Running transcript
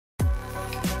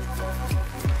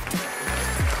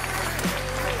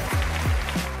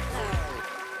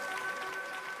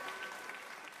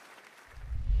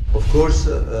course,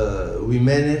 we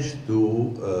managed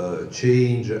to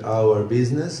change our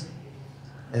business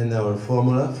and our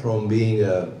formula from being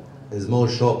a small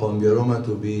shop on Via Roma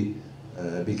to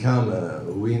become a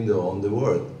window on the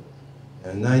world.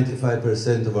 And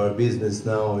 95% of our business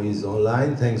now is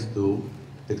online thanks to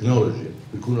technology.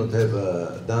 We could not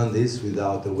have done this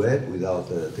without the web, without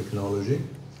technology.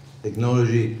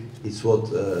 Technology is what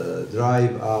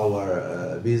drives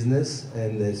our business,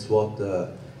 and it's what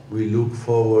we look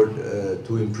forward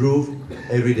to improve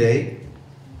every day.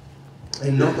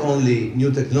 And not only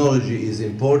new technology is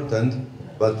important,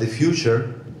 but the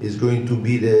future is going to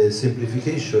be the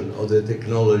simplification of the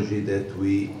technology that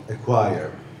we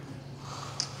acquire.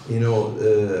 You know,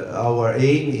 our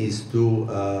aim is to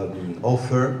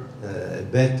offer a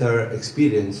better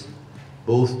experience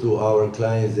both to our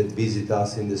clients that visit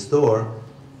us in the store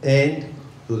and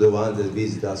to the ones that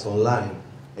visit us online.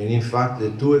 And in fact,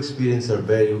 the two experiences are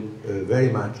very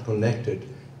much connected.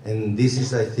 And this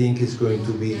is, I think, is going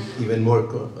to be even more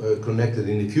connected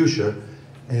in the future.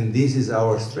 And this is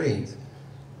our strength.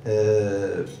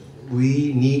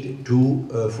 We need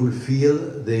to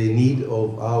fulfill the need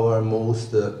of our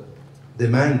most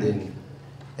demanding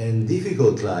and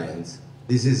difficult clients.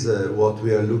 This is what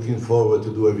we are looking forward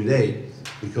to do every day,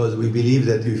 because we believe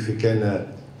that if we can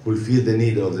fulfill the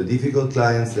need of the difficult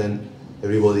clients, then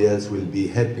everybody else will be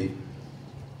happy,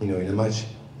 you know, in a much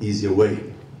easier way.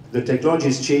 The technology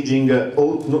is changing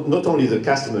not only the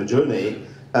customer journey,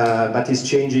 but it's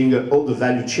changing all the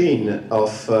value chain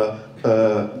of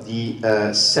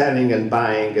the selling and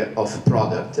buying of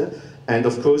product. And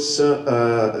of course,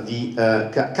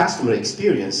 the customer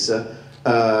experience,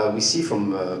 we see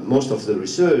from most of the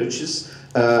researches,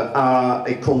 are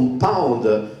a compound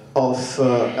of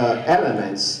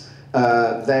elements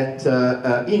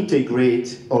that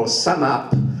integrate or sum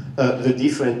up the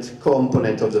different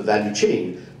components of the value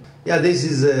chain. Yeah, this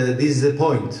is the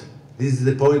point. This is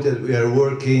the point that we are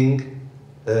working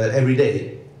every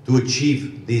day to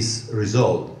achieve this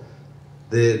result.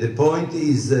 The point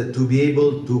is to be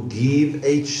able to give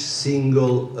each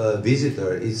single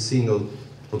visitor, each single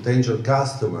potential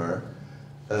customer,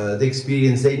 the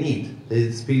experience they need, the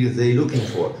experience they're looking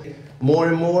for. More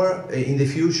and more in the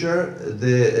future,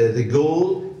 the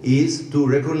goal is to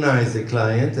recognize the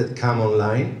client that come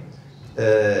online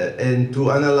and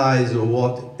to analyze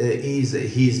what is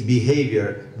his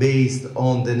behavior based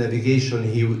on the navigation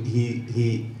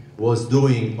he was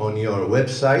doing on your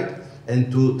website,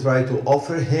 and to try to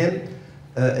offer him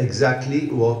exactly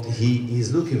what he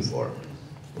is looking for.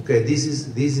 Okay, this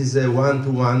is a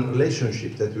one-to-one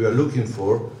relationship that we are looking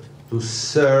for to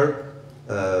serve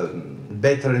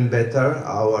better and better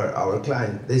our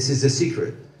client. This is the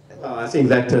secret. I think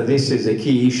that this is a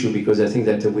key issue, because I think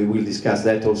that we will discuss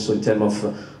that also in terms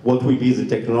of what will be the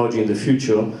technology in the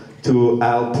future to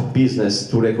help business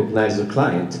to recognize the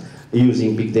client,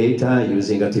 using big data,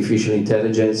 using artificial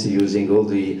intelligence, using all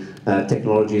the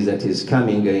technologies that is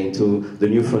coming into the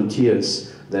new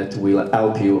frontiers that will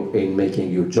help you in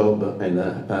making your job and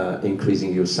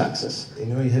increasing your success. You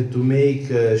know, you have to make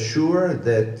sure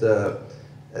that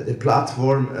the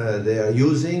platform they are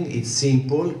using is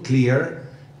simple, clear,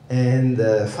 and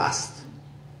fast.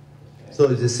 So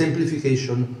it's a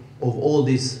simplification of all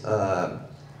this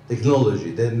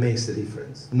technology that makes the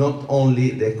difference. Not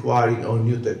only the acquiring of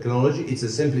new technology, it's a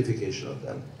simplification of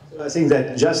them. I think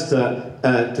that just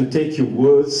to take your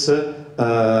words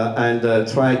and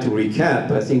try to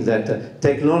recap, I think that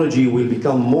technology will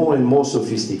become more and more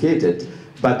sophisticated,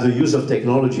 but the use of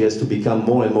technology has to become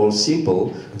more and more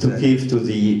simple to give to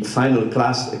the final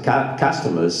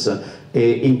customers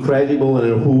a incredible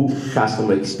and whole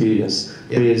customer experience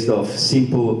based of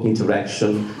simple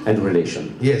interaction and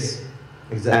relation. Yes,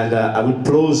 exactly. And I would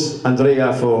close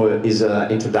Andrea for his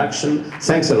introduction.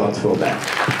 Thanks a lot for that.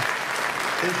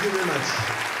 Thank you very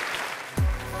much.